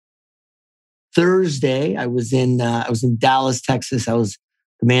Thursday, I was in Dallas, Texas. I was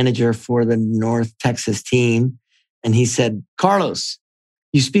the manager for the North Texas team. And he said, Carlos,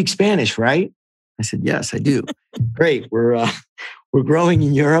 you speak Spanish, right? I said, yes, I do. Great. We're growing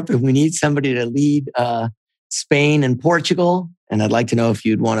in Europe and we need somebody to lead Spain and Portugal. And I'd like to know if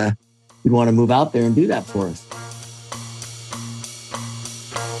you'd want to move out there and do that for us.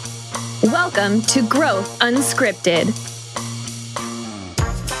 Welcome to Growth Unscripted.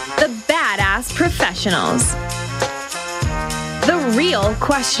 The badass professionals. The real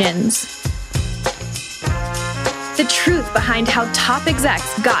questions. The truth behind how top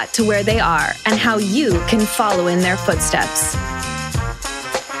execs got to where they are and how you can follow in their footsteps.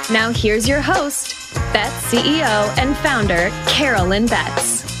 Now here's your host, Betts CEO and founder, Carolyn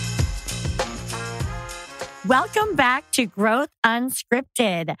Betts. Welcome back to Growth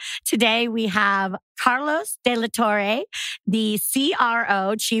Unscripted. Today we have Carlos De La Torre, the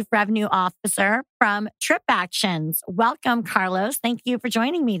CRO, Chief Revenue Officer from TripActions. Welcome, Carlos. Thank you for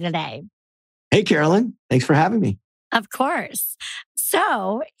joining me today. Hey, Carolyn. Thanks for having me. Of course.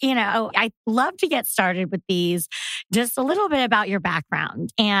 So, I'd love to get started with these, just a little bit about your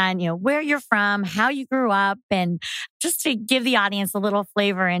background and, where you're from, how you grew up, and just to give the audience a little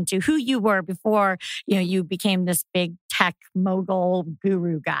flavor into who you were before, you became this big tech mogul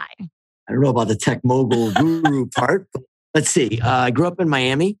guru guy. I don't know about the tech mogul guru part, but let's see. I grew up in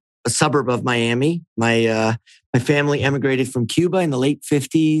Miami, a suburb of Miami. My family emigrated from Cuba in the late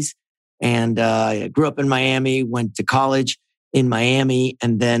 50s. And I grew up in Miami, went to college in Miami,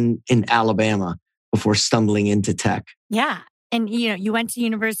 and then in Alabama before stumbling into tech. Yeah. And, you went to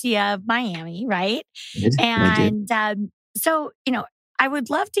University of Miami, right? I did. So, I would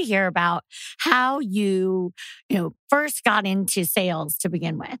love to hear about how you, first got into sales to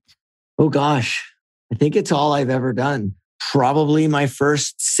begin with. Oh, gosh. I think it's all I've ever done. Probably my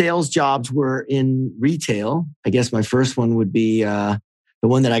first sales jobs were in retail. I guess my first one would be the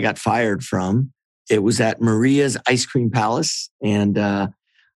one that I got fired from. It was at Maria's Ice Cream Palace. And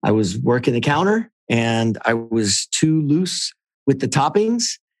I was working the counter and I was too loose with the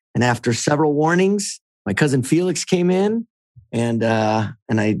toppings. And after several warnings, my cousin Felix came in and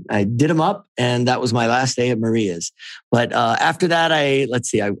I did them up. And that was my last day at Maria's. But after that,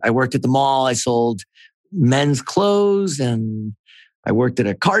 I worked at the mall. I sold men's clothes and I worked at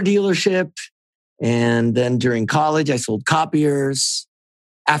a car dealership. And then during college, I sold copiers.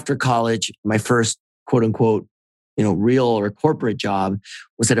 After college, my first quote unquote, real or corporate job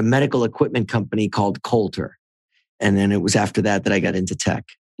was at a medical equipment company called Coulter. And then it was after that I got into tech.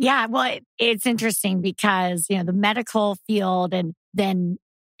 Yeah, well, it's interesting because, the medical field, and then,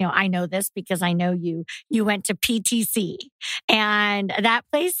 I know this because I know you went to PTC, and that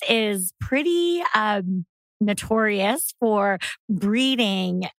place is pretty notorious for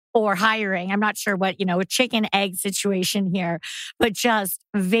breeding or hiring. I'm not sure what, a chicken egg situation here, but just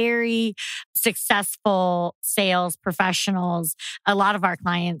very successful sales professionals. A lot of our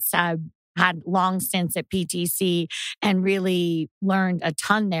clients had long stints at PTC and really learned a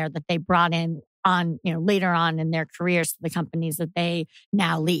ton there that they brought in on, later on in their careers to the companies that they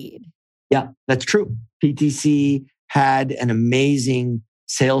now lead. Yeah, that's true. PTC had an amazing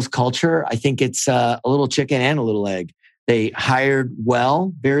sales culture. I think it's a little chicken and a little egg. They hired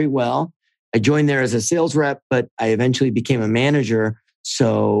well, very well. I joined there as a sales rep, but I eventually became a manager.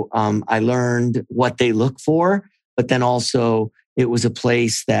 So I learned what they look for, but then also it was a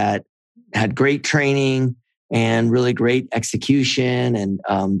place that had great training and really great execution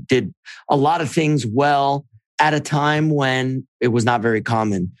and did a lot of things well at a time when it was not very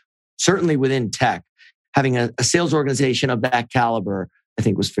common. Certainly within tech, having a sales organization of that caliber, I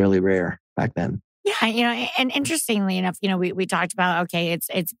think was fairly rare back then. Yeah, and interestingly enough, we talked about, okay,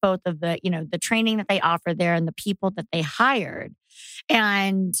 it's both of the, the training that they offer there and the people that they hired.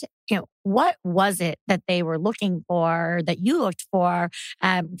 And, what was it that they were looking for, that you looked for?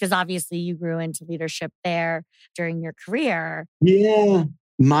 Because obviously you grew into leadership there during your career. Yeah.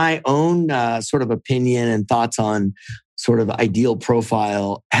 My own sort of opinion and thoughts on sort of ideal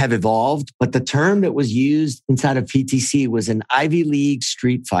profile have evolved, but the term that was used inside of PTC was an Ivy League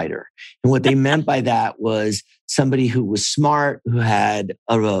street fighter. And what they meant by that was somebody who was smart, who had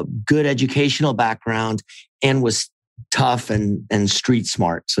a good educational background and was tough and street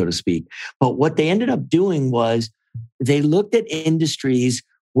smart, so to speak. But what they ended up doing was they looked at industries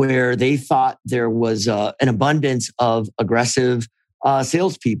where they thought there was an abundance of aggressive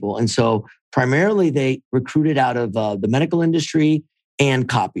salespeople. And so primarily they recruited out of the medical industry and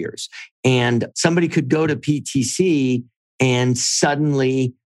copiers. And somebody could go to PTC and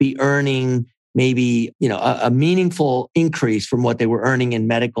suddenly be earning maybe, a meaningful increase from what they were earning in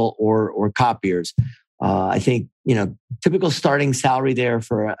medical or copiers. I think, typical starting salary there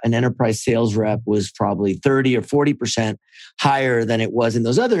for an enterprise sales rep was probably 30 or 40% higher than it was in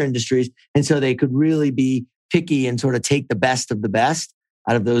those other industries. And so they could really be picky and sort of take the best of the best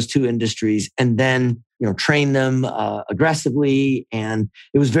out of those two industries and then, train them aggressively. And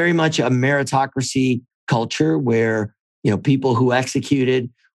it was very much a meritocracy culture where, people who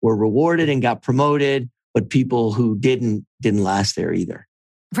executed were rewarded and got promoted, but people who didn't last there either.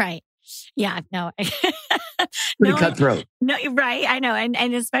 Right. Yeah, no. Pretty cutthroat. No, right. I know.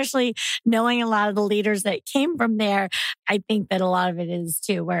 And especially knowing a lot of the leaders that came from there, I think that a lot of it is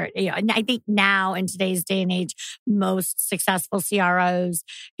too, where, and I think now in today's day and age, most successful CROs,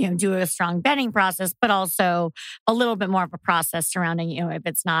 do a strong vetting process, but also a little bit more of a process surrounding, if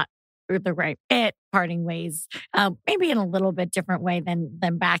it's not the right fit, parting ways, maybe in a little bit different way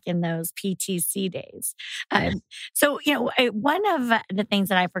than back in those PTC days. So, one of the things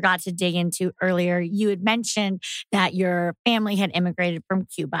that I forgot to dig into earlier, you had mentioned that your family had immigrated from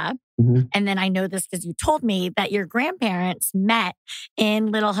Cuba. Mm-hmm. And then I know this because you told me that your grandparents met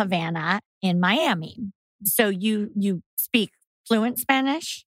in Little Havana in Miami. So you speak fluent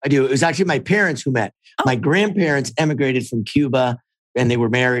Spanish? I do. It was actually my parents who met. Oh. My grandparents emigrated from Cuba and they were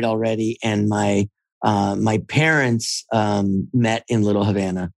married already. And my parents met in Little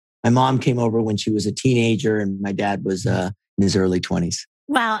Havana. My mom came over when she was a teenager and my dad was in his early 20s.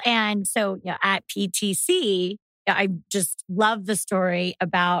 Well, and so at PTC, I just love the story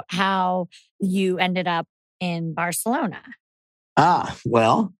about how you ended up in Barcelona.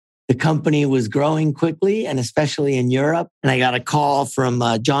 Well, the company was growing quickly and especially in Europe. And I got a call from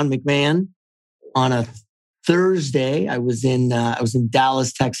John McMahon on a Thursday. I was in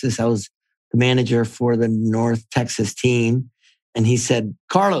Dallas, Texas. I was the manager for the North Texas team. And he said,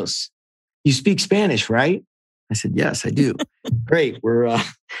 "Carlos, you speak Spanish, right?" I said, "Yes, I do." "Great. We're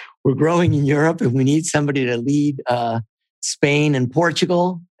growing in Europe and we need somebody to lead Spain and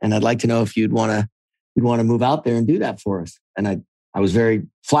Portugal. And I'd like to know if you'd want to move out there and do that for us." And I was very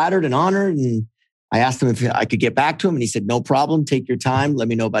flattered and honored. And I asked him if I could get back to him. And he said, "No problem. Take your time. Let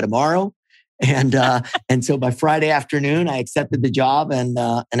me know by tomorrow." And so by Friday afternoon, I accepted the job and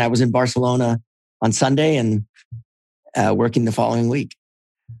I was in Barcelona on Sunday and working the following week.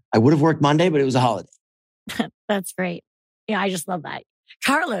 I would have worked Monday, but it was a holiday. That's great. Yeah, I just love that.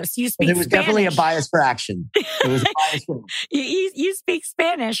 Carlos, you speak Spanish. There was definitely a bias for action. It was a bias for you speak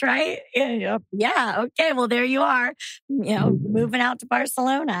Spanish, right? Yeah. Okay. Well, there you are, moving out to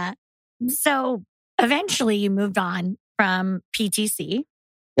Barcelona. So eventually you moved on from PTC.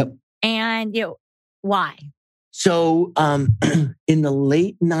 Yep. And why? So in the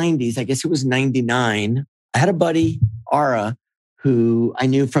late 90s, I guess it was 99, I had a buddy, Ara, who I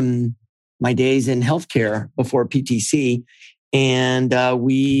knew from my days in healthcare before PTC. And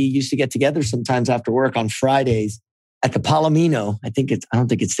we used to get together sometimes after work on Fridays at the Palomino. I don't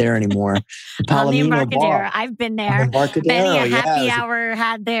think it's there anymore. The Palomino on the Embarcadero. Bar. I've been there. Many a happy hour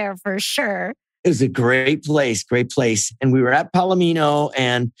had there for sure. It was a great place. And we were at Palomino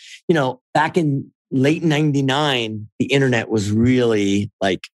and, back in late 99, the internet was really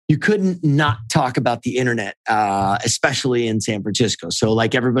like, you couldn't not talk about the internet, especially in San Francisco. So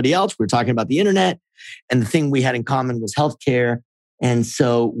like everybody else, we were talking about the internet and the thing we had in common was healthcare. And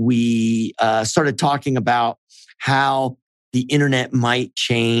so we started talking about how the internet might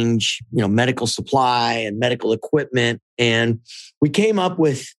change, medical supply and medical equipment. And we came up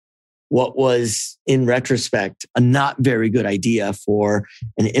with what was, in retrospect, a not very good idea for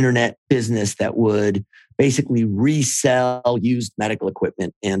an internet business that would basically resell used medical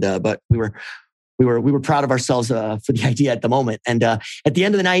equipment. And but we were proud of ourselves for the idea at the moment. And at the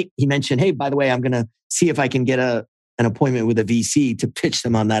end of the night, he mentioned, "Hey, by the way, I'm going to see if I can get an appointment with a VC to pitch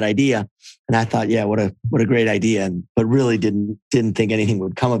them on that idea." And I thought, yeah, what a great idea, but really didn't think anything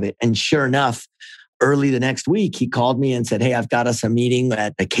would come of it. And sure enough, early the next week, he called me and said, "Hey, I've got us a meeting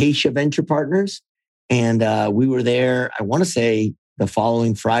at Acacia Venture Partners." And we were there, I want to say the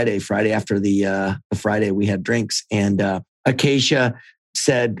following Friday after the Friday we had drinks. And Acacia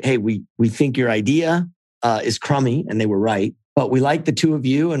said, "Hey, we think your idea is crummy." And they were right. "But we like the two of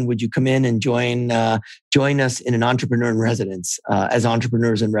you. And would you come in and join us in an entrepreneur in residence as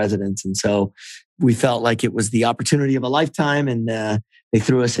entrepreneurs in residence?" And so we felt like it was the opportunity of a lifetime. And they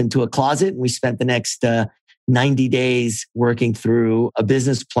threw us into a closet and we spent the next 90 days working through a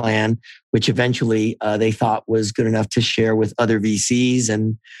business plan, which eventually they thought was good enough to share with other VCs.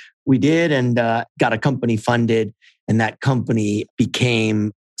 And we did and got a company funded. And that company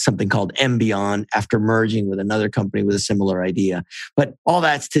became something called Embion after merging with another company with a similar idea. But all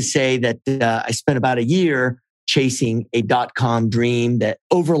that's to say that I spent about a year chasing a dot-com dream that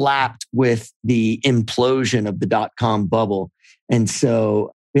overlapped with the implosion of the dot-com bubble. And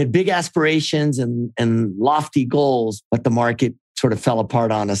so we had big aspirations and lofty goals, but the market sort of fell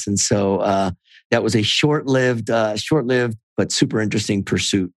apart on us. And so that was a short-lived, but super interesting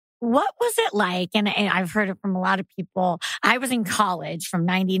pursuit. What was it like? And I've heard it from a lot of people. I was in college from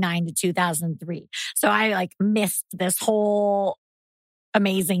 99 to 2003. So I missed this whole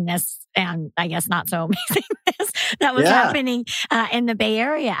amazingness, and I guess not so amazingness that was happening in the Bay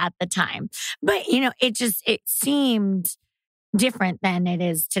Area at the time. But, it seemed different than it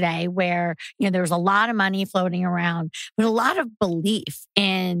is today, where, there was a lot of money floating around, but a lot of belief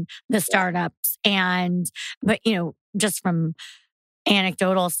in the startups. But just from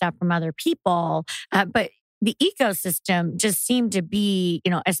anecdotal stuff from other people, but the ecosystem just seemed to be,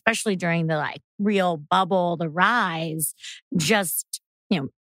 especially during the real bubble, the rise, just,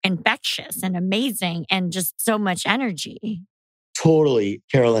 infectious and amazing and just so much energy. Totally,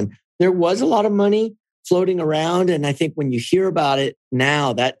 Carolyn. There was a lot of money floating around. And I think when you hear about it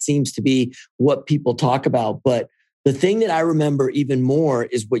now, that seems to be what people talk about. But the thing that I remember even more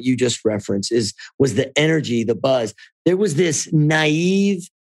is what you just referenced was the energy, the buzz. There was this naive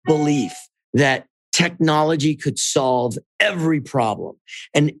belief that technology could solve every problem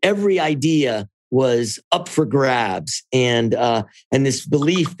and every idea was up for grabs. And this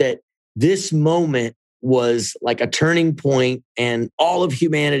belief that this moment was like a turning point and all of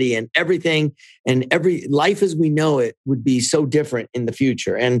humanity and everything and every life as we know it would be so different in the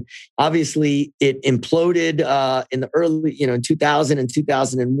future. And obviously it imploded in the early, in 2000 and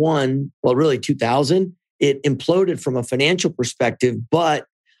 2001. Well, really 2000, it imploded from a financial perspective. But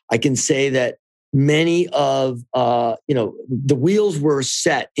I can say that many of, the wheels were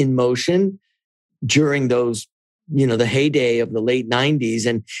set in motion during those, the heyday of the late 90s.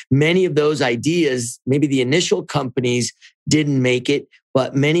 And many of those ideas, maybe the initial companies didn't make it,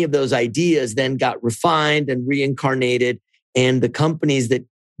 but many of those ideas then got refined and reincarnated. And the companies the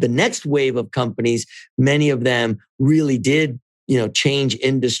next wave of companies, many of them really did, change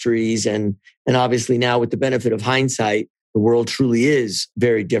industries. And obviously now with the benefit of hindsight, the world truly is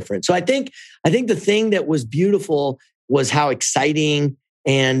very different. So I think the thing that was beautiful was how exciting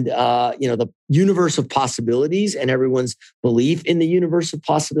and the universe of possibilities and everyone's belief in the universe of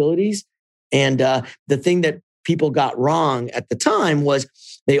possibilities. And the thing that people got wrong at the time was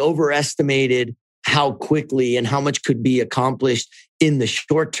they overestimated how quickly and how much could be accomplished in the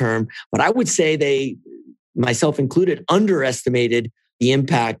short term. But I would say they, myself included, underestimated the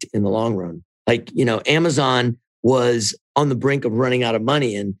impact in the long run. Amazon was on the brink of running out of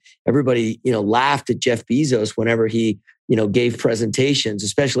money, and everybody, laughed at Jeff Bezos whenever he, gave presentations,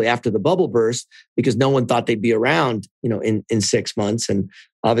 especially after the bubble burst, because no one thought they'd be around, in 6 months. And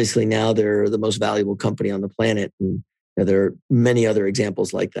obviously now they're the most valuable company on the planet. And there are many other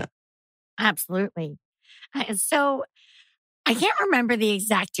examples like that. Absolutely. So I can't remember the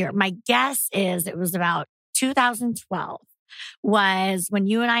exact year. My guess is it was about 2012 was when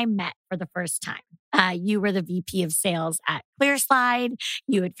you and I met for the first time. You were the VP of sales at ClearSlide.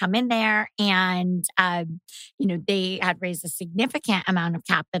 You had come in there and, they had raised a significant amount of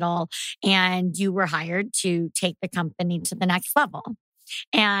capital and you were hired to take the company to the next level.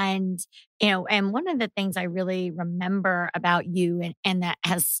 And, and one of the things I really remember about you and that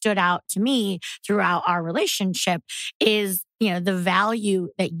has stood out to me throughout our relationship is, the value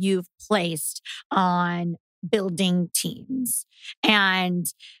that you've placed on building teams. And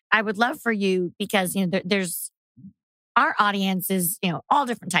I would love for you, because, there's our audience is, all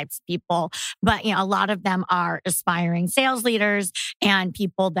different types of people, but, a lot of them are aspiring sales leaders and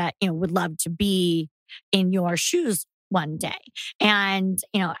people that, would love to be in your shoes one day. And,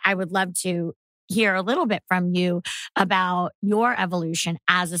 I would love to hear a little bit from you about your evolution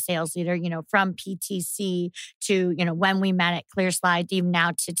as a sales leader, from PTC to, when we met at ClearSlide, even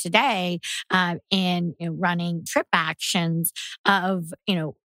now to today, in running Trip Actions of,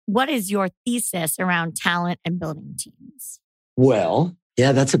 what is your thesis around talent and building teams? Well,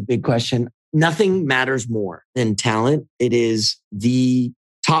 yeah, that's a big question. Nothing matters more than talent. It is the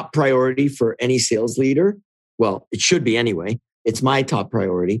top priority for any sales leader. Well, it should be anyway. It's my top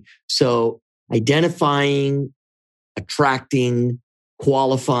priority. So identifying, attracting,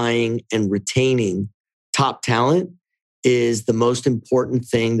 qualifying, and retaining top talent is the most important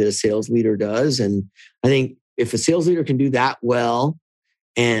thing that a sales leader does. And I think if a sales leader can do that well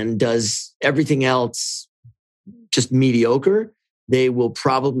and does everything else just mediocre, they will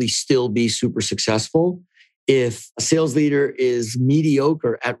probably still be super successful. if a sales leader is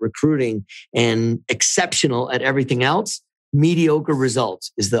mediocre at recruiting and exceptional at everything else, mediocre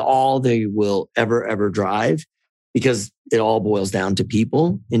results is all they will ever drive, because it all boils down to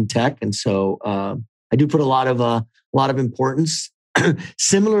people in tech. And so I do put a lot of importance.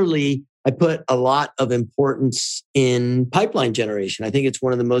 Similarly, I put a lot of importance in pipeline generation. I think it's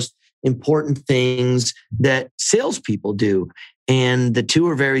one of the most important things that salespeople do, and the two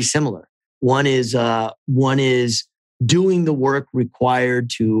are very similar. One is doing the work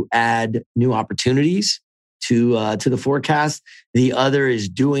required to add new opportunities to the forecast. The other is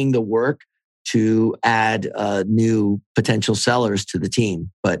doing the work to add new potential sellers to the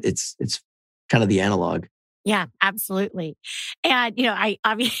team. But it's kind of the analog. Yeah, absolutely. And, I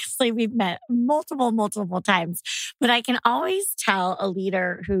obviously we've met multiple times, but I can always tell a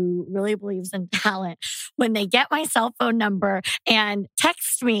leader who really believes in talent when they get my cell phone number and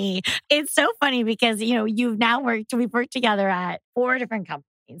text me. It's so funny because, we've worked together at 4 different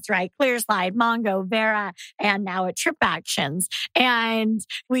companies, right? ClearSlide, Mongo, Vera, and now at TripActions. And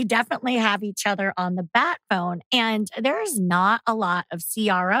we definitely have each other on the bat phone. And there's not a lot of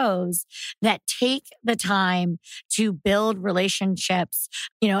CROs that take the time to build relationships.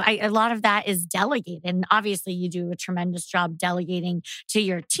 A lot of that is delegated. And obviously you do a tremendous job delegating to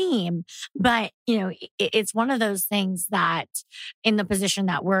your team. But, it's one of those things that in the position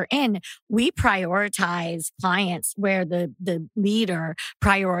that we're in, we prioritize clients where the leader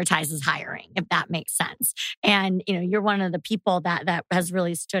prioritizes hiring, if that makes sense. And, you're one of the people that has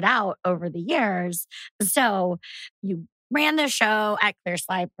really stood out over the years. So you ran the show at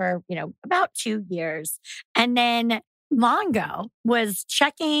ClearSlide for, about 2 years. And then Mongo was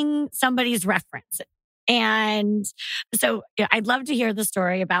checking somebody's references. And so I'd love to hear the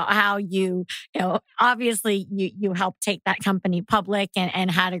story about how you obviously you helped take that company public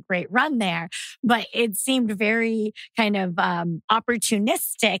and had a great run there, but it seemed very kind of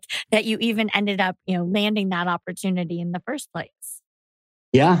opportunistic that you even ended up, landing that opportunity in the first place.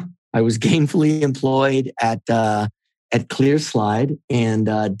 Yeah, I was gainfully employed at ClearSlide,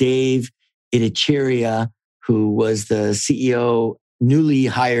 and Dave Ittycheria, who was the CEO, newly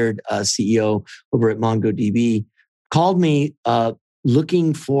hired CEO over at MongoDB, called me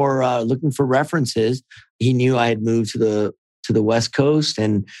looking for references. He knew I had moved to the West Coast,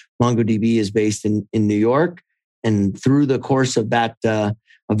 and MongoDB is based in New York. And through the course of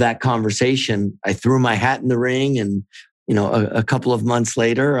that conversation, I threw my hat in the ring, and a couple of months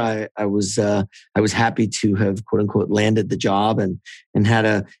later, I was happy to have quote unquote landed the job and had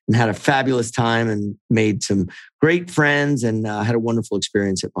a fabulous time and made some great friends and had a wonderful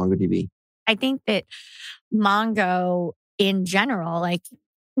experience at MongoDB. I think that Mongo in general,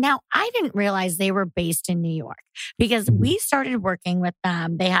 now I didn't realize they were based in New York because we started working with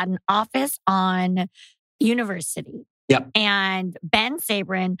them. They had an office on University. Yep. And Ben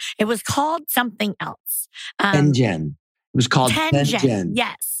Sabrin, it was called something else. TenGen. It was called TenGen.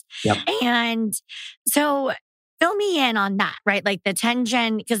 Yes. Yep. And so fill me in on that, right? Like the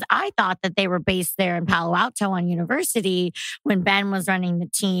TenGen, because I thought that they were based there in Palo Alto on University when Ben was running the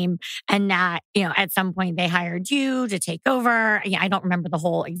team, and that, at some point they hired you to take over. I don't remember the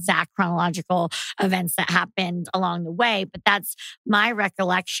whole exact chronological events that happened along the way, but that's my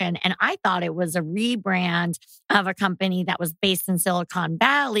recollection. And I thought it was a rebrand of a company that was based in Silicon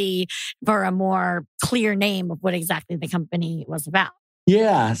Valley for a more clear name of what exactly the company was about.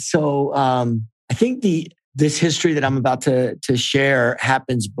 Yeah. So I think this history that I'm about to share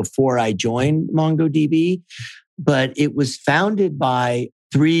happens before I joined MongoDB, but it was founded by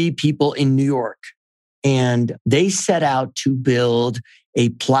 3 people in New York, and they set out to build a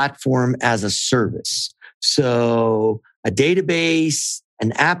platform as a service. So a database,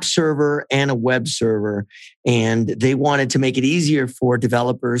 an app server, and a web server. And they wanted to make it easier for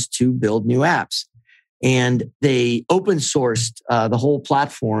developers to build new apps. And they open sourced the whole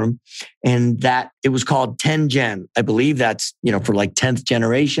platform, and that it was called TenGen. I believe that's for 10th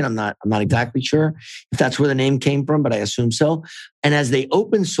generation. I'm not exactly sure if that's where the name came from, but I assume so. And as they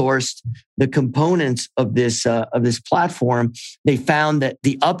open sourced the components of this platform, they found that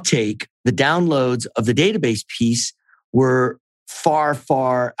the uptake, the downloads of the database piece were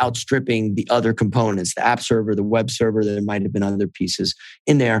far outstripping the other components, the app server, the web server. There might have been other pieces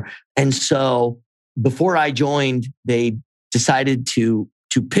in there, and so before I joined, they decided to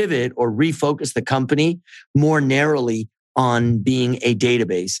pivot or refocus the company more narrowly on being a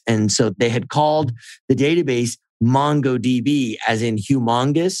database. And so they had called the database MongoDB, as in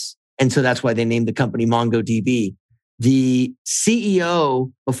humongous. And so that's why they named the company MongoDB. The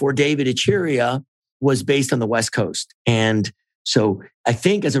CEO before David Ittycheria was based on the West Coast. And So I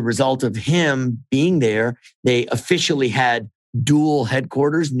think as a result of him being there, they officially had dual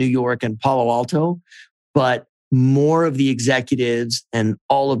headquarters, New York and Palo Alto, but more of the executives and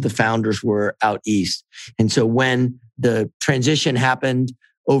all of the founders were out east. And so when the transition happened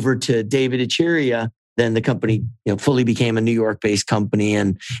over to David Echeria, then the company fully became a New York-based company.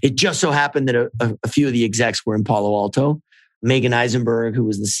 And it just so happened that a few of the execs were in Palo Alto. Megan Eisenberg, who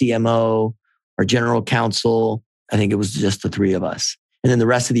was the CMO, our general counsel, I think it was just the three of us. And then the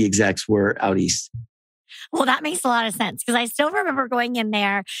rest of the execs were out east. Well, that makes a lot of sense because I still remember going in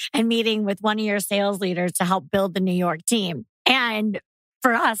there and meeting with one of your sales leaders to help build the New York team. And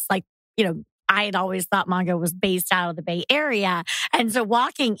for us, I had always thought Mongo was based out of the Bay Area. And so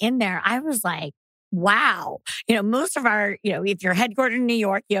walking in there, I was like, wow. Most of our, if you're headquartered in New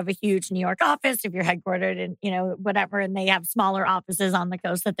York, you have a huge New York office. If you're headquartered in, whatever, and they have smaller offices on the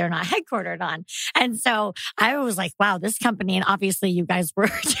coast that they're not headquartered on. And so I was like, wow, this company, and obviously you guys were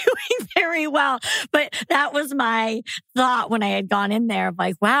doing very well. But that was my thought when I had gone in there of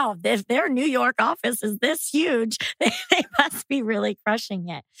like, wow, if their New York office is this huge, they must be really crushing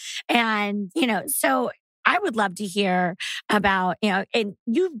it. And, so I would love to hear about, and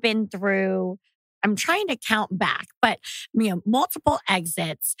you've been through, I'm trying to count back, but multiple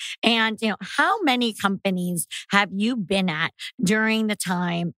exits. And how many companies have you been at during the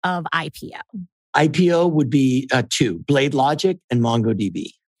time of IPO? IPO would be two, BladeLogic and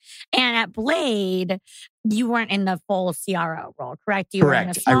MongoDB. And at Blade, you weren't in the full CRO role, correct? You Correct. were in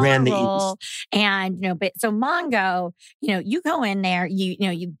a smaller I ran the role. East. And, but so Mongo, you go in there,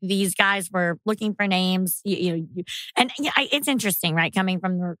 these guys were looking for names, it's interesting, right? Coming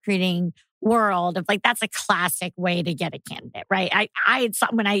from the recruiting world of that's a classic way to get a candidate, right? I had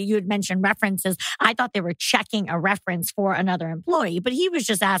when you had mentioned references, I thought they were checking a reference for another employee, but he was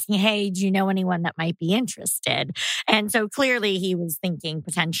just asking, hey, do you know anyone that might be interested? And so clearly he was thinking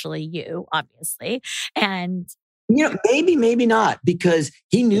potentially you, obviously. And maybe not, because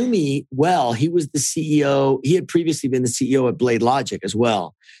he knew me well. He was the CEO. He had previously been the CEO at BladeLogic as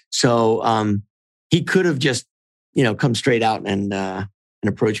well. So he could have just, come straight out and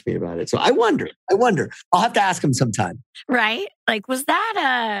approach me about it. So I wonder. I'll have to ask him sometime. Right? Was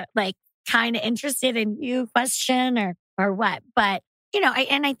that a kind of interested in you question or what? But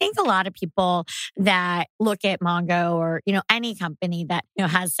I think a lot of people that look at Mongo or any company that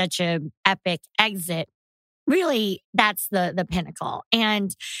has such an epic exit, really that's the pinnacle.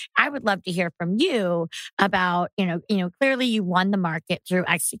 And I would love to hear from you about clearly you won the market through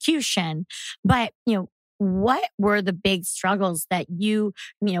execution, but what were the big struggles that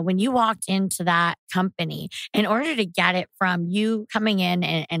when you walked into that company, in order to get it from you coming in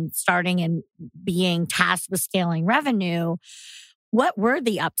and starting and being tasked with scaling revenue? What were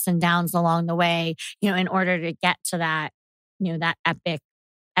the ups and downs along the way, in order to get to that, that epic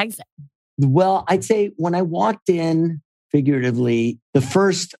exit? Well, I'd say when I walked in, figuratively, the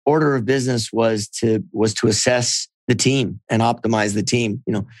first order of business was to assess the team and optimize the team.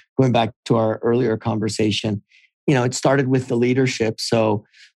 Going back to our earlier conversation, it started with the leadership. So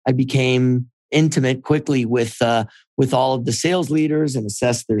I became intimate quickly with all of the sales leaders and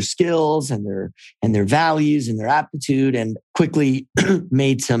assessed their skills and their values and their aptitude, and quickly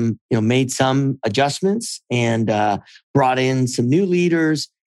made some adjustments and brought in some new leaders.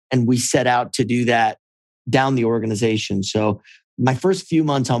 And we set out to do that down the organization. So my first few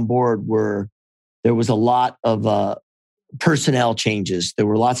months on board there was a lot of personnel changes. There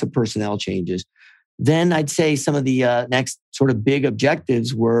were lots of personnel changes. Then I'd say some of the next sort of big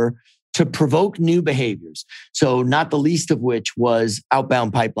objectives were to provoke new behaviors. So not the least of which was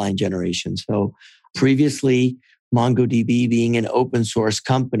outbound pipeline generation. So previously, MongoDB being an open source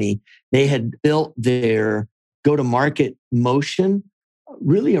company, they had built their go-to-market motion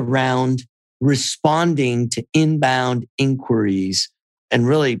really around responding to inbound inquiries and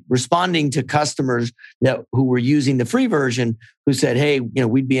really responding to customers who were using the free version who said, hey,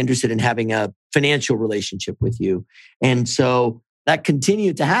 we'd be interested in having a financial relationship with you. And so that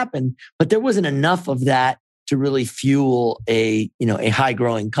continued to happen, but there wasn't enough of that to really fuel a high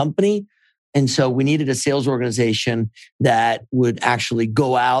growing company. And so we needed a sales organization that would actually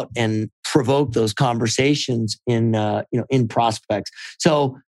go out and provoke those conversations in prospects.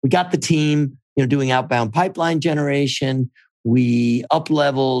 So we got the team, doing outbound pipeline generation. We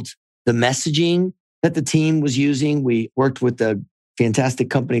up-leveled the messaging that the team was using. We worked with a fantastic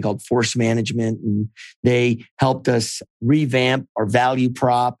company called Force Management, and they helped us revamp our value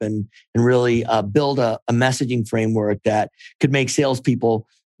prop and really build a messaging framework that could make salespeople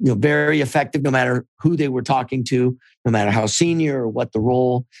very effective no matter who they were talking to, no matter how senior or what the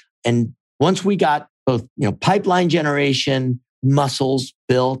role. And once we got both pipeline generation, muscles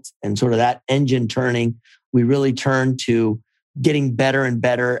built and sort of that engine turning, we really turned to getting better and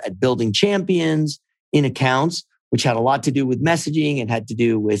better at building champions in accounts, which had a lot to do with messaging and had to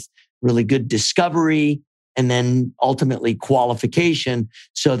do with really good discovery and then ultimately qualification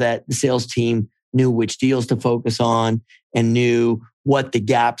so that the sales team knew which deals to focus on and knew what the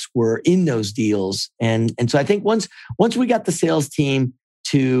gaps were in those deals. And so I think once we got the sales team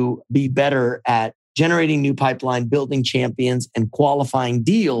to be better at generating new pipeline, building champions, and qualifying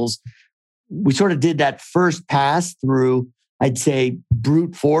deals, we sort of did that first pass through, I'd say,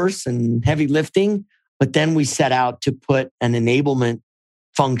 brute force and heavy lifting. But then we set out to put an enablement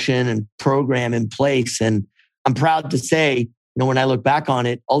function and program in place. And I'm proud to say, when I look back on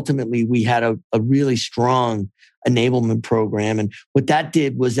it, ultimately we had a really strong enablement program. And what that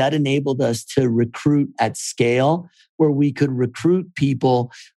did was that enabled us to recruit at scale, where we could recruit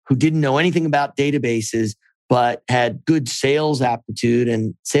people who didn't know anything about databases, but had good sales aptitude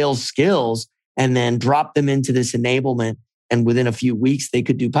and sales skills, and then drop them into this enablement. And within a few weeks, they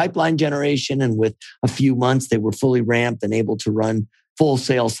could do pipeline generation. And with a few months, they were fully ramped and able to run full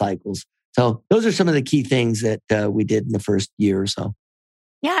sales cycles. So those are some of the key things that we did in the first year or so.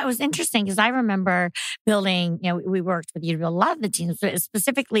 Yeah, it was interesting because I remember building, we worked with you to a lot of the teams,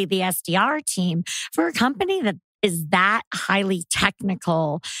 specifically the SDR team for a company that is that highly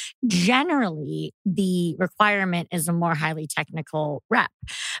technical. Generally, the requirement is a more highly technical rep.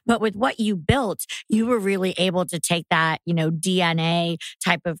 But with what you built, you were really able to take that, DNA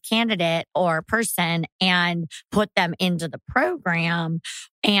type of candidate or person and put them into the program.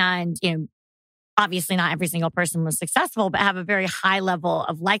 And, obviously not every single person was successful, but have a very high level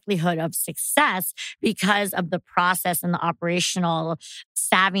of likelihood of success because of the process and the operational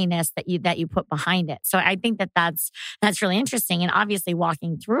savviness that you put behind it. So I think that's really interesting. And obviously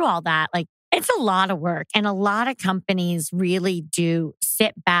walking through all that, it's a lot of work, and a lot of companies really do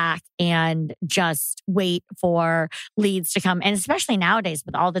sit back and just wait for leads to come. And especially nowadays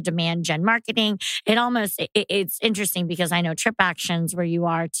with all the demand gen marketing, it's interesting because I know TripActions, where you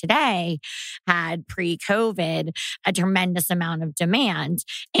are today, had pre-COVID a tremendous amount of demand,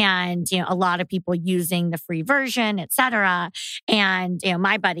 and a lot of people using the free version, et cetera. And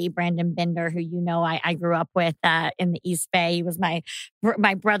my buddy Brandon Binder, who I grew up with in the East Bay, he was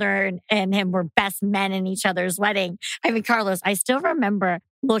my brother and him were best men in each other's wedding. I mean, Carlos, I still remember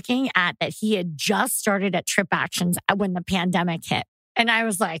looking at that he had just started at TripActions when the pandemic hit. And I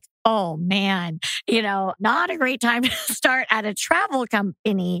was like, oh man, not a great time to start at a travel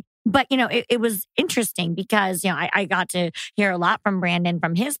company. But, it was interesting because, I got to hear a lot from Brandon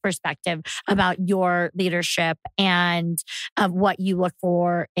from his perspective about your leadership and of what you look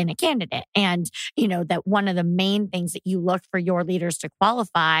for in a candidate. And, that one of the main things that you look for your leaders to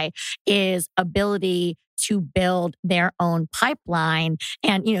qualify is ability to build their own pipeline.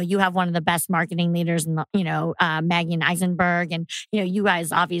 And, you have one of the best marketing leaders in the, Maggie Eisenberg. And, you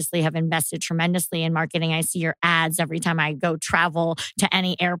guys obviously have invested tremendously in marketing. I see your ads every time I go travel to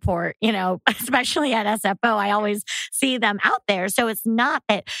any airport, especially at SFO, I always see them out there. So it's not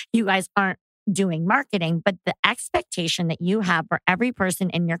that you guys aren't doing marketing, but the expectation that you have for every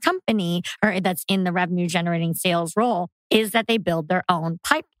person in your company or that's in the revenue generating sales role is that they build their own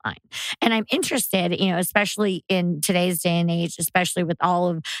pipeline. And I'm interested, especially in today's day and age, especially with all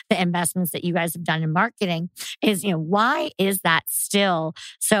of the investments that you guys have done in marketing, is, why is that still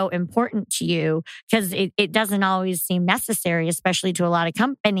so important to you? Because it doesn't always seem necessary, especially to a lot of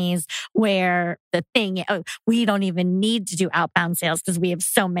companies where the thing, we don't even need to do outbound sales because we have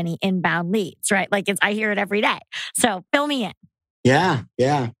so many inbound leads, right? I hear it every day. So fill me in. Yeah.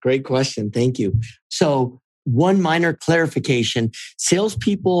 Great question. Thank you. So one minor clarification,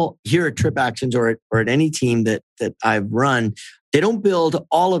 salespeople here at TripActions or at any team that I've run, they don't build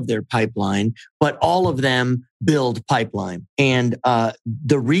all of their pipeline, but all of them build pipeline. And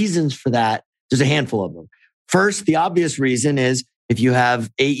the reasons for that, there's a handful of them. First, the obvious reason is if you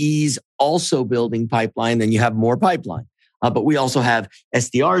have AEs also building pipeline, then you have more pipeline. But we also have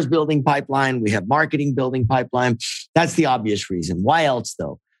SDRs building pipeline. We have marketing building pipeline. That's the obvious reason. Why else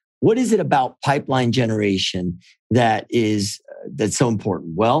though? What is it about pipeline generation that's so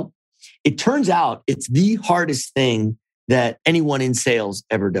important? Well, it turns out it's the hardest thing that anyone in sales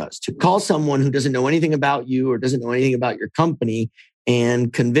ever does. To call someone who doesn't know anything about you or doesn't know anything about your company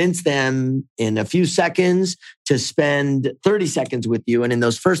and convince them in a few seconds to spend 30 seconds with you. And in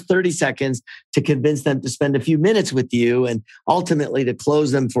those first 30 seconds, to convince them to spend a few minutes with you and ultimately to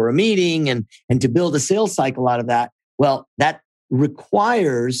close them for a meeting and to build a sales cycle out of that. Well, that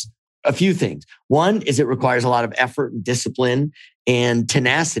requires a few things. One is it requires a lot of effort and discipline and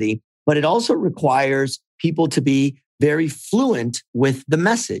tenacity, but it also requires people to be very fluent with the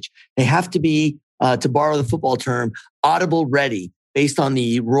message. They have to be, to borrow the football term, audible ready, based on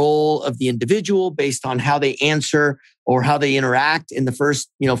the role of the individual, based on how they answer or how they interact in the first,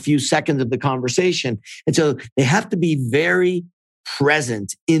 few seconds of the conversation. And so they have to be very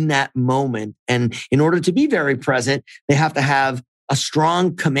present in that moment. And in order to be very present, they have to have a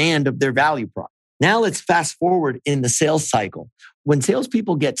strong command of their value prop. Now let's fast forward in the sales cycle. When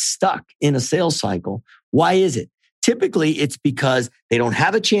salespeople get stuck in a sales cycle, why is it? Typically, it's because they don't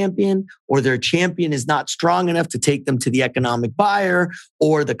have a champion, or their champion is not strong enough to take them to the economic buyer,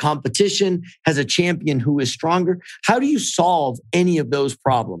 or the competition has a champion who is stronger. How do you solve any of those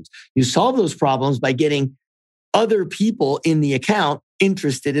problems? You solve those problems by getting other people in the account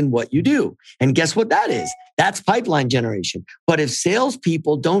interested in what you do. And guess what that is? That's pipeline generation. But if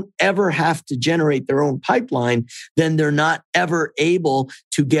salespeople don't ever have to generate their own pipeline, then they're not ever able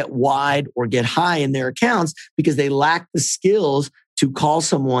to get wide or get high in their accounts because they lack the skills to call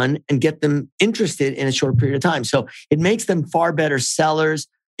someone and get them interested in a short period of time. So it makes them far better sellers.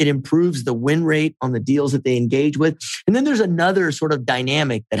 It improves the win rate on the deals that they engage with. And then there's another sort of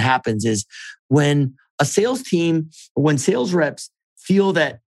dynamic that happens is when a sales team, or when sales reps feel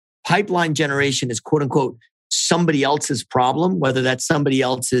that pipeline generation is quote unquote somebody else's problem, whether that's somebody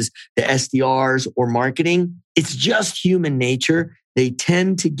else's, the SDRs or marketing, it's just human nature. They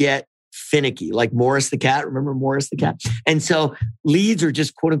tend to get finicky, like Morris the cat. Remember Morris the cat? And so leads are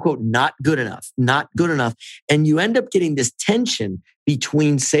just quote unquote not good enough. And you end up getting this tension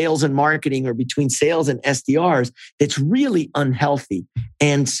between sales and marketing, or between sales and SDRs that's really unhealthy.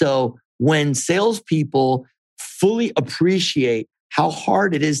 And so when salespeople fully appreciate how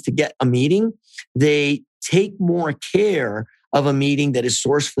hard it is to get a meeting, they take more care of a meeting that is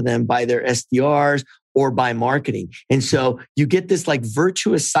sourced for them by their SDRs or by marketing. And so you get this like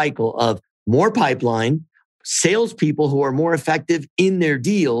virtuous cycle of more pipeline, salespeople who are more effective in their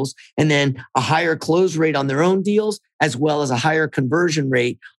deals, and then a higher close rate on their own deals, as well as a higher conversion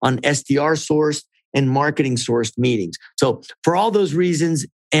rate on SDR sourced and marketing sourced meetings. So for all those reasons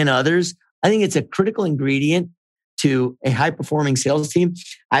and others, I think it's a critical ingredient to a high-performing sales team.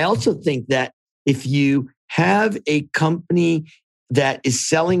 I also think that if you have a company that is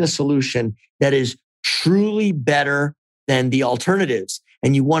selling a solution that is truly better than the alternatives,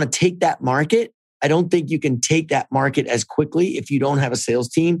 and you want to take that market, I don't think you can take that market as quickly if you don't have a sales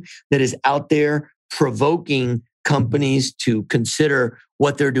team that is out there provoking companies to consider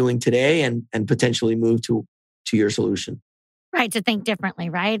what they're doing today and potentially move to your solution. Right, to think differently,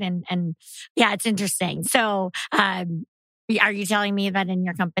 right? And yeah, it's interesting. So, are you telling me that in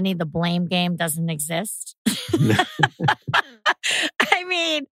your company the blame game doesn't exist? I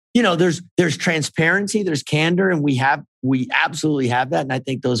mean, there's transparency, there's candor, and we absolutely have that. And I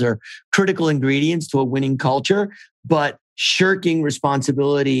think those are critical ingredients to a winning culture. But shirking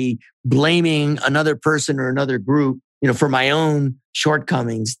responsibility, blaming another person or another group, for my own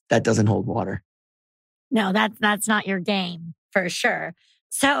shortcomings, that doesn't hold water. No, that's not your game. For sure.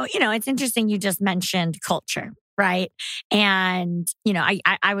 So, it's interesting you just mentioned culture, right? And,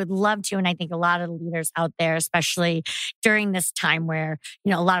 I would love to, and I think a lot of the leaders out there, especially during this time where,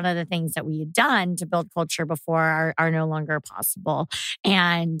 a lot of the things that we had done to build culture before are no longer possible.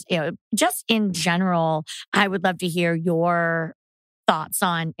 And, just in general, I would love to hear your thoughts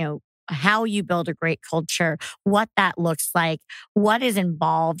on, how you build a great culture, what that looks like, what is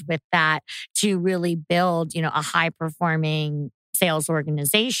involved with that to really build, a high-performing sales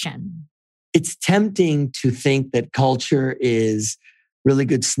organization. It's tempting to think that culture is really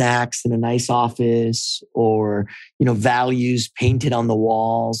good snacks in a nice office or, values painted on the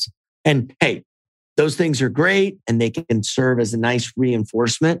walls. And hey, those things are great and they can serve as a nice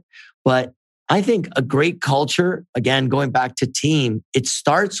reinforcement. But I think a great culture, again, going back to team, it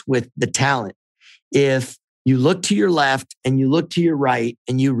starts with the talent. If you look to your left and you look to your right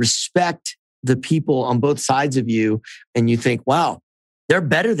and you respect the people on both sides of you and you think, wow, they're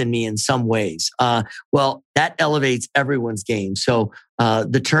better than me in some ways. Well, that elevates everyone's game. So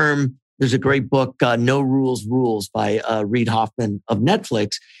there's a great book, No Rules Rules by Reid Hoffman of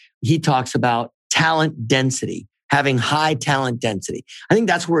Netflix. He talks about talent density, having high talent density. I think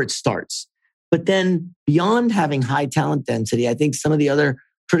that's where it starts. But then beyond having high talent density, I think some of the other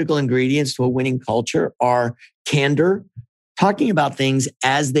critical ingredients to a winning culture are candor, talking about things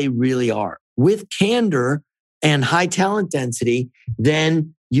as they really are. With candor and high talent density,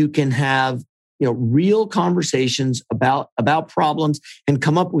 then you can have real conversations about problems and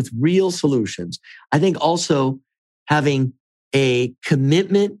come up with real solutions. I think also having a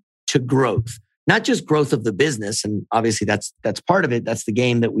commitment to growth. Not just growth of the business, and obviously that's part of it. That's the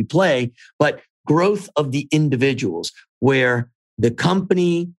game that we play, but growth of the individuals, where the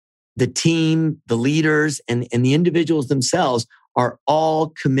company, the team, the leaders, and the individuals themselves are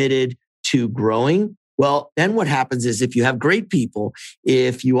all committed to growing. Well, then what happens is if you have great people,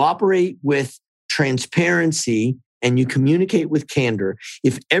 if you operate with transparency and you communicate with candor,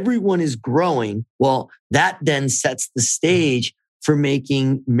 if everyone is growing, well, that then sets the stage for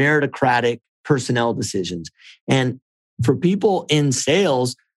making meritocratic personnel decisions. And for people in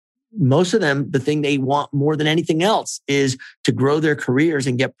sales, most of them, the thing they want more than anything else is to grow their careers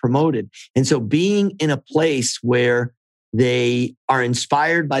and get promoted. And so being in a place where they are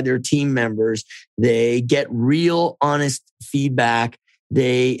inspired by their team members, they get real, honest feedback,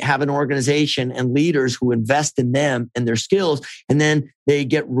 they have an organization and leaders who invest in them and their skills, and then they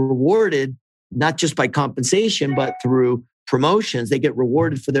get rewarded not just by compensation, but through promotions. They get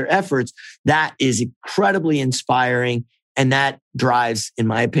rewarded for their efforts. That is incredibly inspiring. And that drives, in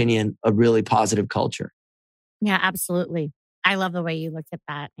my opinion, a really positive culture. Yeah, absolutely. I love the way you looked at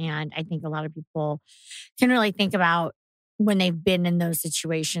that. And I think a lot of people can really think about when they've been in those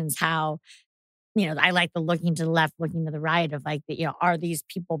situations, how, I like the looking to the left, looking to the right of like, are these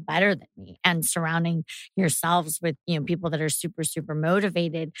people better than me? And surrounding yourselves with, people that are super, super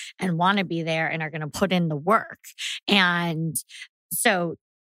motivated and want to be there and are going to put in the work. And so,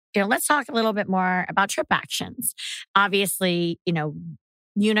 let's talk a little bit more about TripActions. Obviously,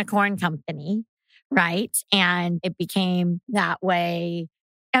 unicorn company, right? And it became that way.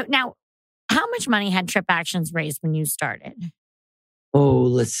 Now, how much money had TripActions raised when you started? Oh,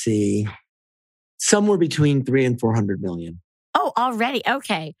 let's see. Somewhere between 300 and 400 million. Oh, already.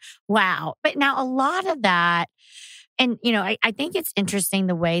 Okay. Wow. But now a lot of that, and, I think it's interesting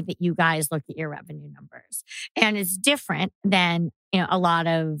the way that you guys look at your revenue numbers. And it's different than, a lot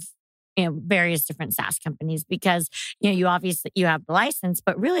of, various different SaaS companies because, you obviously, you have the license,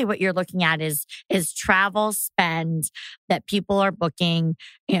 but really what you're looking at is travel spend that people are booking,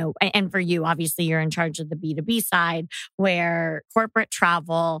 and for you, obviously you're in charge of the B2B side where corporate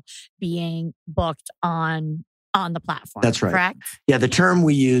travel being booked on the platform. That's right. Correct? Yeah. The term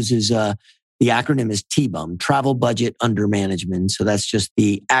we use is, the acronym is TBUM, Travel Budget Under Management. So that's just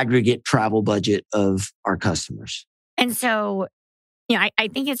the aggregate travel budget of our customers. And so, I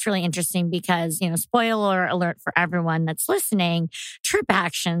think it's really interesting because, spoiler alert for everyone that's listening,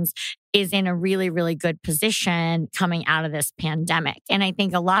 TripActions is in a really, really good position coming out of this pandemic. And I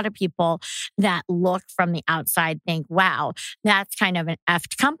think a lot of people that look from the outside think, wow, that's kind of an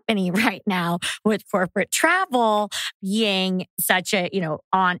effed company right now with corporate travel being such a,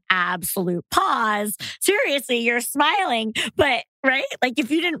 on absolute pause. Seriously, you're smiling, but right? Like if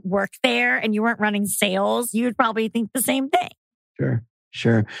you didn't work there and you weren't running sales, you would probably think the same thing.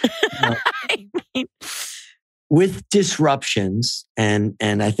 Sure. With disruptions, and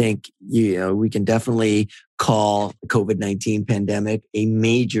I think we can definitely call the COVID-19 pandemic a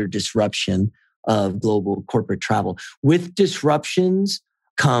major disruption of global corporate travel. With disruptions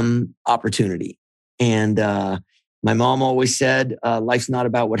come opportunity. And my mom always said, life's not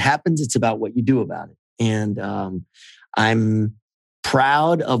about what happens, it's about what you do about it. And I'm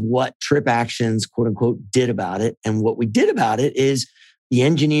proud of what TripActions, quote unquote, did about it. And what we did about it is the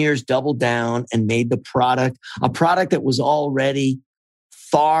engineers doubled down and made the product a product that was already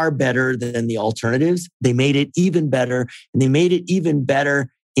far better than the alternatives. They made it even better, and they made it even better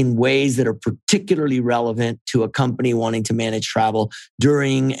in ways that are particularly relevant to a company wanting to manage travel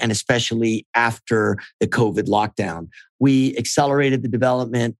during and especially after the COVID lockdown. We accelerated the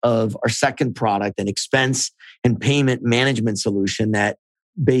development of our second product, an expense and payment management solution that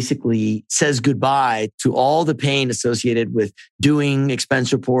basically says goodbye to all the pain associated with doing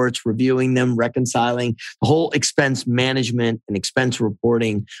expense reports, reviewing them, reconciling. The whole expense management and expense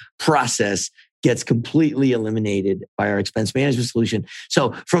reporting process gets completely eliminated by our expense management solution.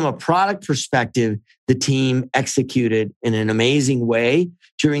 So from a product perspective, the team executed in an amazing way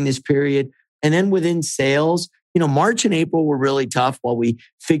during this period. And then within sales, March and April were really tough while we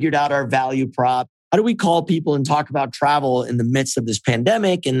figured out our value prop. How do we call people and talk about travel in the midst of this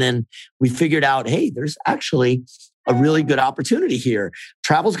pandemic? And then we figured out, hey, there's actually a really good opportunity here.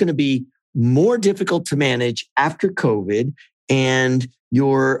 Travel's going to be more difficult to manage after COVID, and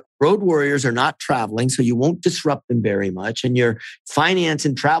your road warriors are not traveling, so you won't disrupt them very much. And your finance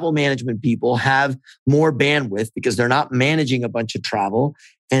and travel management people have more bandwidth because they're not managing a bunch of travel.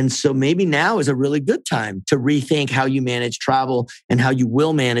 And so maybe now is a really good time to rethink how you manage travel and how you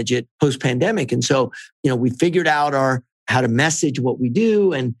will manage it post-pandemic. And so, we figured out how to message what we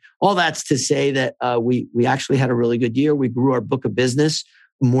do. And all that's to say that we actually had a really good year. We grew our book of business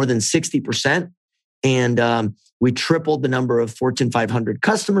more than 60%. And we tripled the number of Fortune 500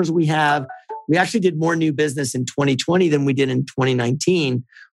 customers we have. We actually did more new business in 2020 than we did in 2019,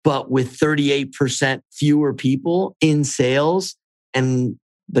 but with 38% fewer people in sales. And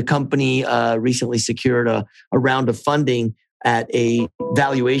the company recently secured a round of funding at a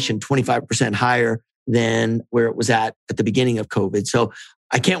valuation 25% higher than where it was at the beginning of COVID. So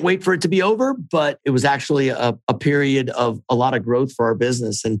I can't wait for it to be over, but it was actually a period of a lot of growth for our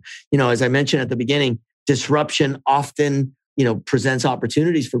business. And, as I mentioned at the beginning, disruption often, presents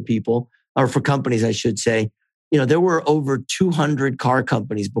opportunities for people or for companies, I should say. There were over 200 car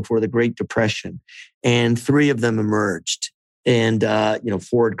companies before the Great Depression, and 3 of them emerged. And,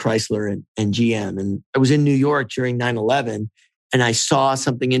 Ford, Chrysler, and GM. And I was in New York during 9/11, and I saw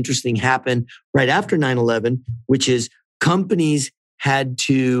something interesting happen right after 9/11, which is companies had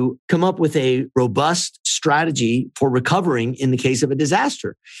to come up with a robust strategy for recovering in the case of a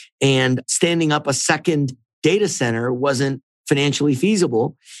disaster. And standing up a second data center wasn't financially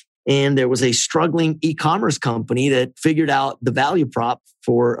feasible. And there was a struggling e-commerce company that figured out the value prop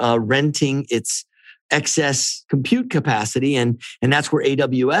for renting its excess compute capacity. And that's where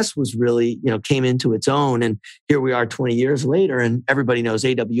AWS was really, came into its own. And here we are 20 years later, and everybody knows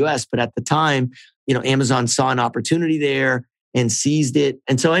AWS. But at the time, Amazon saw an opportunity there and seized it.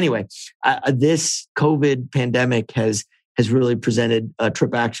 And so anyway, this COVID pandemic has really presented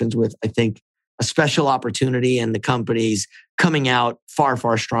TripActions with, I think, a special opportunity, and the company's coming out far,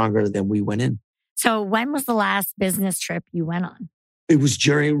 far stronger than we went in. So when was the last business trip you went on? It was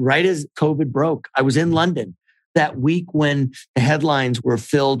right as COVID broke. I was in London that week when the headlines were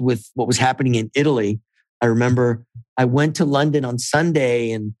filled with what was happening in Italy. I remember I went to London on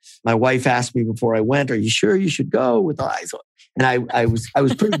Sunday, and my wife asked me before I went, "Are you sure you should go?" With eyes on. And I was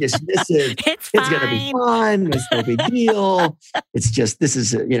pretty dismissive. It's going to be fun. It's no big deal. It's just, this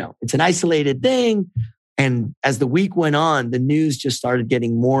is, it's an isolated thing. And as the week went on, the news just started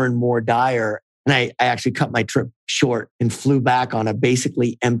getting more and more dire. And I actually cut my trip short and flew back on a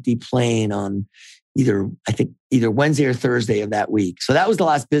basically empty plane on either Wednesday or Thursday of that week. So that was the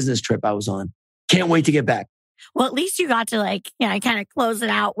last business trip I was on. Can't wait to get back. Well, at least you got to kind of close it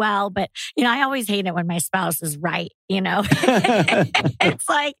out well. But, I always hate it when my spouse is right, It's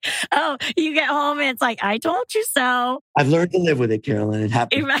like, oh, you get home and it's like, I told you so. I've learned to live with it, Carolyn. It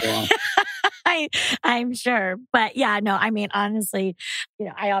happens. I'm sure. But yeah, no, I mean, honestly,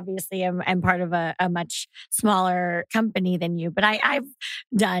 I obviously am part of a much smaller company than you, but I've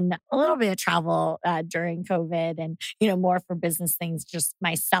done a little bit of travel during COVID and, more for business things just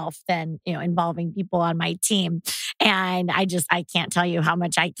myself than, involving people on my team. And I can't tell you how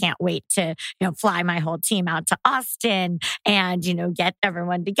much I can't wait to, fly my whole team out to Austin and, get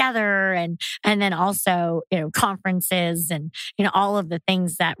everyone together and then also, conferences and, all of the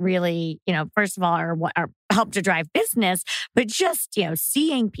things that really, first of all, are what are help to drive business, but just,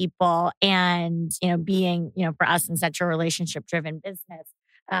 seeing people and, being, for us in such a relationship driven business,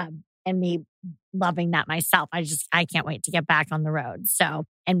 and me loving that myself. I can't wait to get back on the road. So,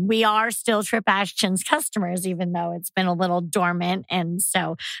 and we are still TripActions customers, even though it's been a little dormant. And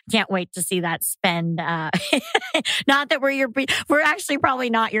so can't wait to see that spend. Not that we're actually probably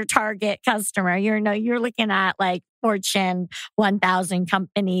not your target customer. You're looking at like Fortune 1000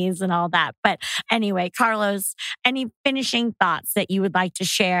 companies and all that. But anyway, Carlos, any finishing thoughts that you would like to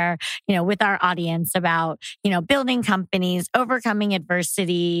share, with our audience about, building companies, overcoming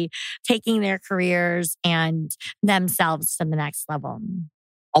adversity, taking their careers and themselves to the next level?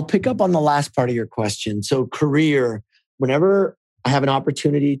 I'll pick up on the last part of your question. So career, whenever I have an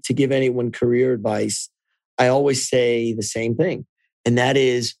opportunity to give anyone career advice, I always say the same thing. And that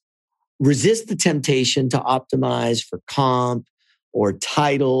is resist the temptation to optimize for comp or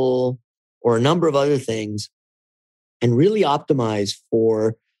title or a number of other things, and really optimize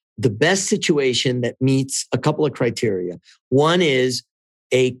for the best situation that meets a couple of criteria. One is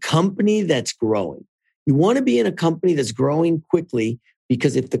a company that's growing. You want to be in a company that's growing quickly,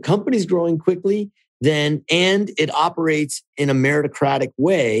 because if the company's growing quickly, and it operates in a meritocratic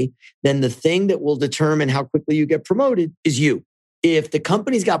way, then the thing that will determine how quickly you get promoted is you. If the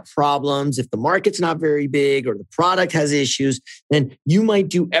company's got problems, if the market's not very big or the product has issues, then you might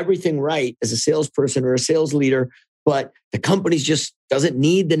do everything right as a salesperson or a sales leader, but the company just doesn't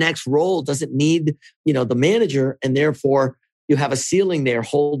need the next role, doesn't need, the manager, and therefore you have a ceiling there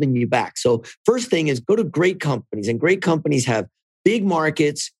holding you back. So first thing is go to great companies, and great companies have big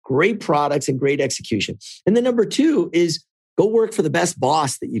markets, great products, and great execution. And then number 2 is go work for the best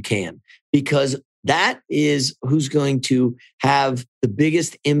boss that you can, because that is who's going to have the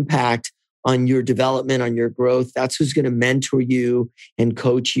biggest impact on your development, on your growth. That's who's going to mentor you and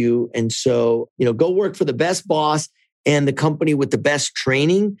coach you. And so, go work for the best boss and the company with the best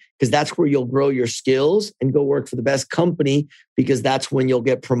training, because that's where you'll grow your skills, and go work for the best company, because that's when you'll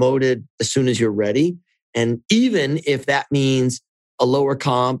get promoted as soon as you're ready. And even if that means a lower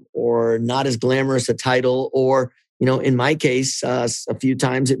comp or not as glamorous a title, or, in my case, a few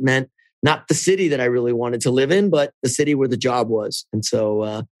times it meant not the city that I really wanted to live in, but the city where the job was. And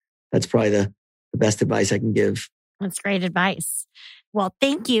so that's probably the best advice I can give. That's great advice. Well,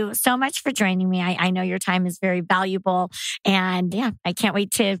 thank you so much for joining me. I know your time is very valuable. And I can't wait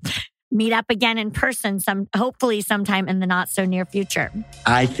to meet up again in person, hopefully sometime in the not so near future.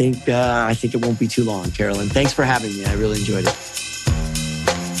 I think it won't be too long, Carolyn. Thanks for having me. I really enjoyed it.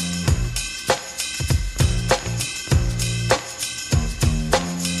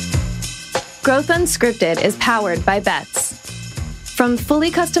 Growth Unscripted is powered by Bets. From fully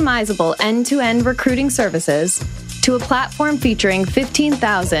customizable end-to-end recruiting services to a platform featuring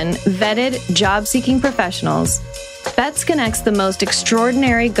 15,000 vetted job-seeking professionals, Bets connects the most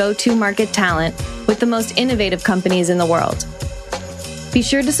extraordinary go-to market talent with the most innovative companies in the world. Be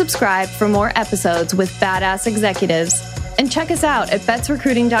sure to subscribe for more episodes with badass executives, and check us out at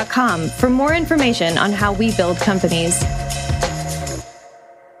betsrecruiting.com for more information on how we build companies.